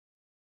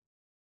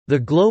The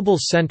Global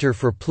Centre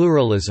for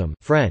Pluralism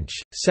French,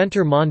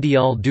 Centre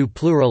Mondial du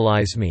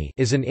Pluralisme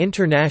is an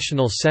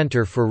international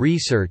centre for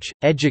research,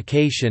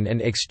 education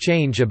and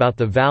exchange about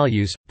the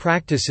values,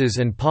 practices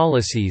and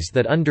policies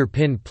that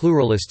underpin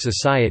pluralist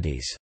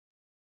societies.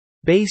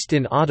 Based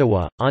in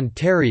Ottawa,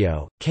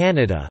 Ontario,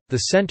 Canada, the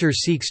centre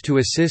seeks to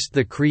assist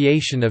the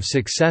creation of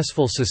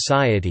successful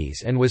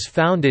societies and was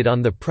founded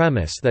on the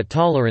premise that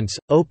tolerance,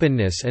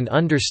 openness and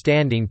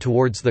understanding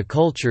towards the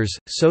cultures,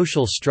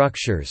 social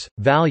structures,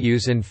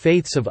 values and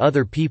faiths of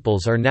other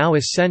peoples are now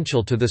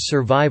essential to the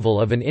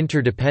survival of an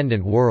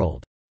interdependent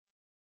world.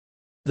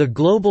 The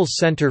Global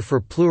Centre for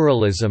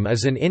Pluralism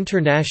is an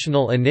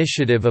international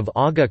initiative of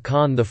Aga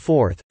Khan IV,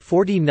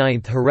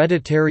 49th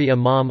hereditary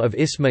Imam of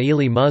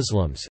Ismaili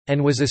Muslims,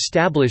 and was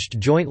established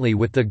jointly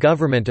with the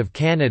Government of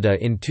Canada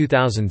in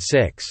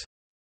 2006.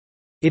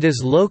 It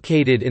is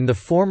located in the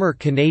former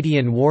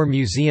Canadian War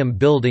Museum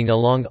building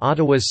along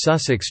Ottawa's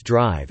Sussex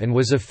Drive and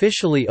was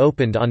officially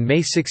opened on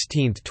May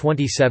 16,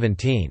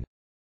 2017.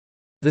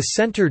 The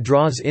centre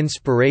draws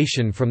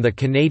inspiration from the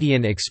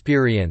Canadian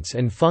experience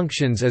and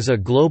functions as a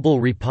global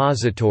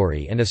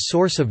repository and a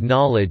source of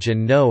knowledge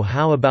and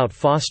know-how about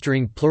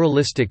fostering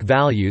pluralistic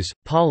values,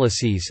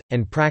 policies,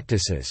 and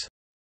practices.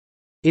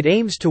 It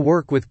aims to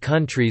work with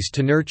countries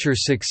to nurture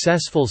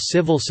successful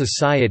civil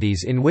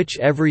societies in which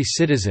every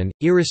citizen,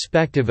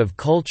 irrespective of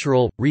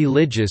cultural,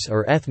 religious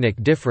or ethnic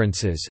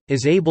differences,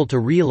 is able to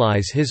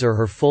realize his or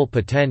her full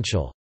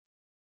potential.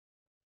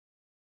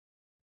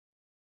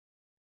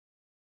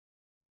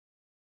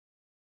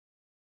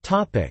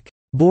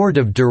 Board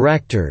of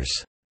Directors.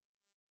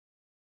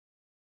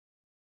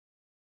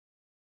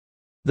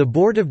 The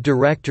Board of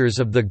Directors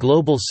of the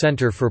Global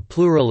Centre for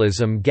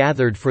Pluralism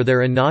gathered for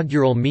their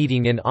inaugural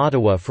meeting in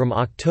Ottawa from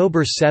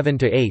October 7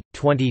 to 8,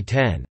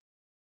 2010.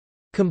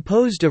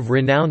 Composed of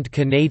renowned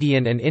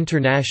Canadian and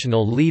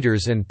international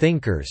leaders and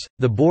thinkers,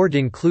 the board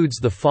includes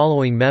the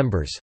following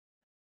members: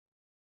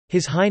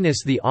 His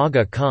Highness the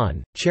Aga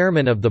Khan,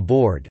 Chairman of the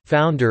Board,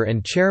 Founder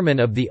and Chairman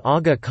of the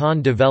Aga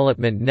Khan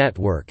Development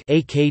Network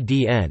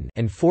 (AKDN),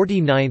 and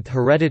 49th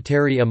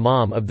Hereditary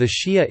Imam of the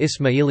Shia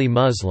Ismaili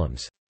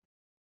Muslims.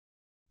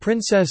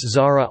 Princess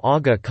Zahra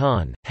Aga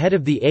Khan, Head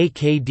of the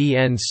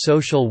AKDN's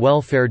Social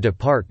Welfare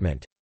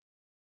Department.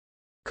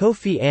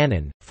 Kofi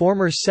Annan,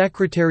 former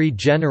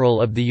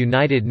Secretary-General of the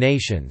United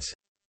Nations.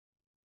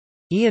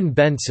 Ian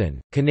Benson,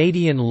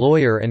 Canadian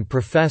lawyer and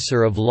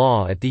professor of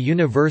law at the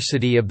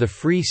University of the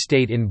Free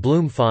State in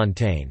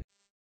Bloemfontein.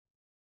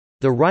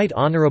 The Right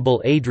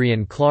Honourable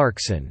Adrian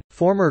Clarkson,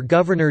 former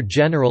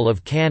Governor-General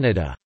of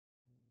Canada.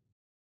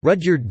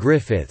 Rudyard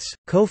Griffiths,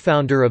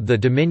 co-founder of the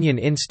Dominion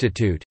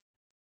Institute.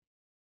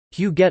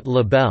 Huguette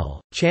Labelle,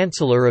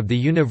 Chancellor of the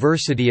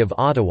University of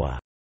Ottawa.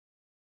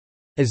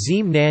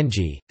 Azim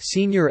Nanji,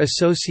 Senior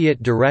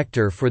Associate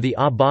Director for the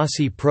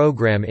Abbasi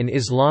Program in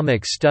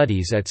Islamic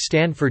Studies at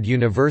Stanford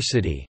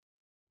University.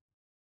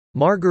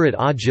 Margaret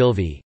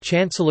Ogilvy,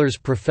 Chancellor's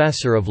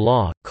Professor of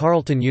Law,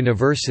 Carleton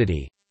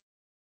University.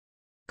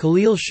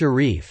 Khalil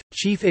Sharif,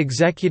 Chief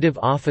Executive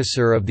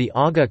Officer of the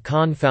Aga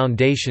Khan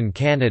Foundation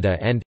Canada,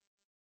 and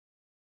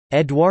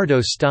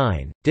Eduardo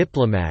Stein,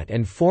 diplomat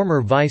and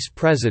former Vice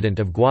President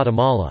of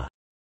Guatemala.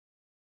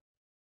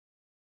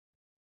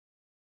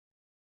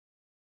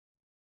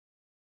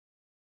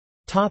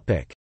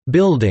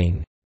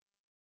 Building.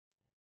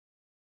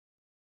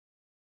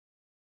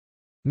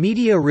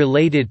 Media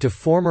related to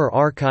former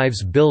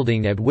archives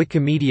building at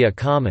Wikimedia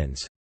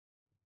Commons.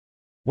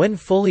 When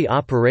fully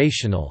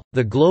operational,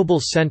 the Global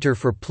Centre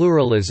for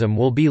Pluralism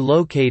will be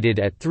located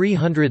at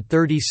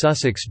 330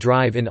 Sussex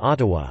Drive in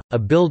Ottawa, a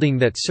building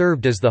that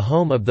served as the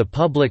home of the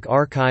Public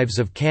Archives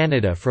of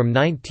Canada from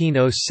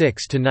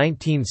 1906 to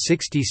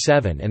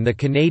 1967 and the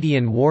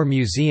Canadian War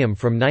Museum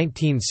from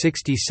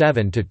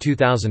 1967 to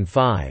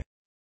 2005.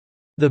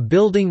 The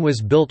building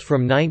was built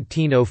from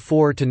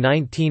 1904 to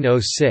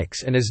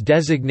 1906 and is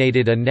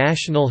designated a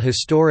National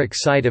Historic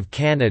Site of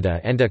Canada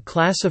and a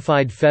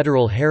classified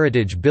Federal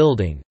Heritage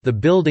Building. The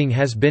building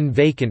has been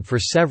vacant for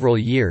several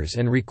years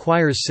and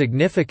requires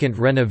significant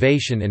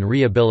renovation and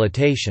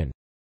rehabilitation.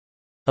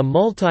 A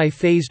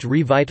multi-phased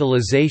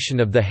revitalization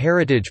of the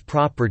heritage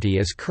property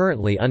is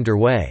currently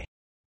underway.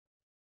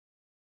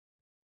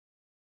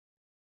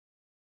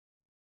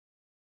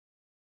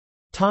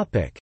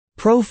 Topic: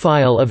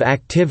 Profile of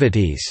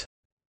activities.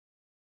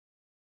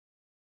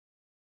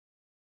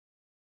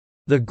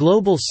 The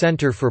Global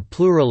Centre for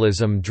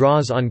Pluralism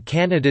draws on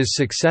Canada's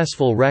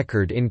successful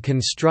record in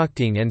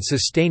constructing and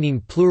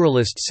sustaining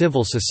pluralist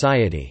civil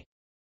society.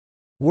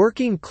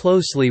 Working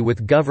closely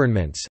with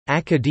governments,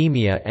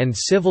 academia and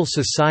civil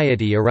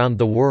society around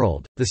the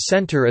world, the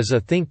centre is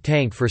a think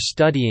tank for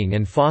studying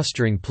and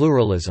fostering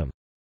pluralism.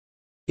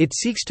 It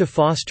seeks to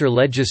foster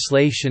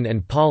legislation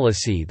and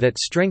policy that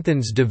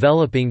strengthens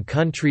developing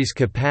countries'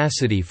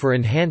 capacity for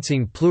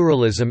enhancing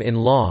pluralism in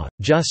law,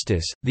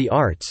 justice, the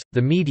arts,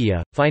 the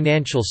media,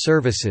 financial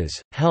services,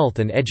 health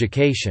and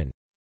education.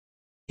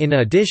 In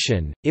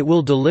addition, it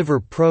will deliver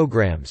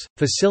programs,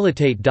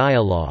 facilitate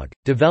dialogue,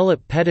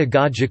 develop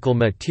pedagogical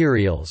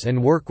materials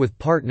and work with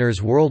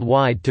partners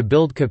worldwide to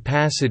build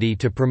capacity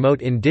to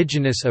promote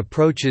indigenous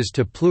approaches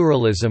to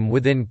pluralism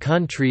within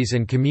countries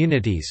and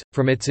communities.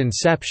 From its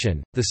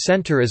inception, the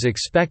Centre is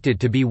expected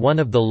to be one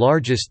of the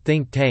largest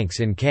think tanks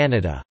in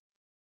Canada.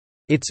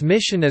 Its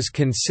mission is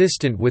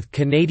consistent with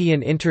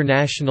Canadian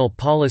international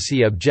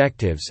policy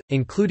objectives,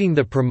 including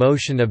the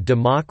promotion of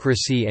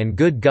democracy and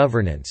good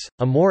governance,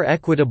 a more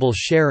equitable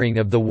sharing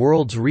of the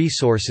world's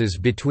resources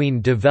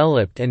between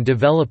developed and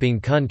developing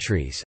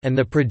countries, and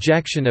the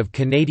projection of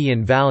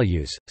Canadian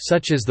values,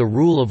 such as the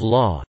rule of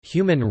law,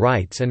 human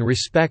rights, and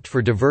respect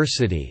for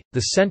diversity.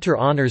 The Centre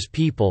honors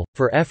people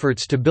for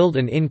efforts to build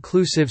an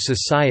inclusive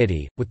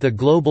society, with the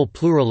Global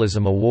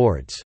Pluralism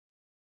Awards.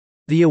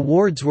 The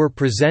awards were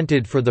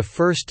presented for the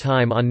first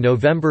time on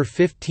November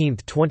 15,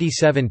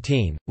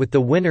 2017, with the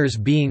winners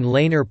being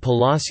Lainer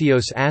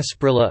Palacios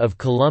Asprilla of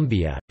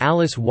Colombia,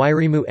 Alice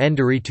Wairimu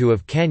Enderitu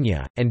of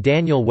Kenya, and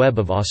Daniel Webb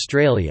of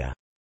Australia.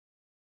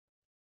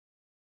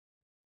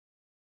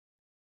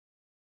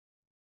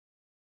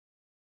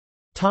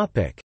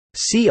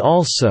 See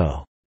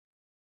also: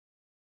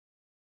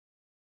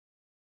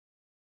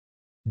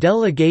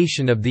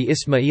 Delegation of the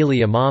Ismaili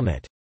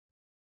Imamate.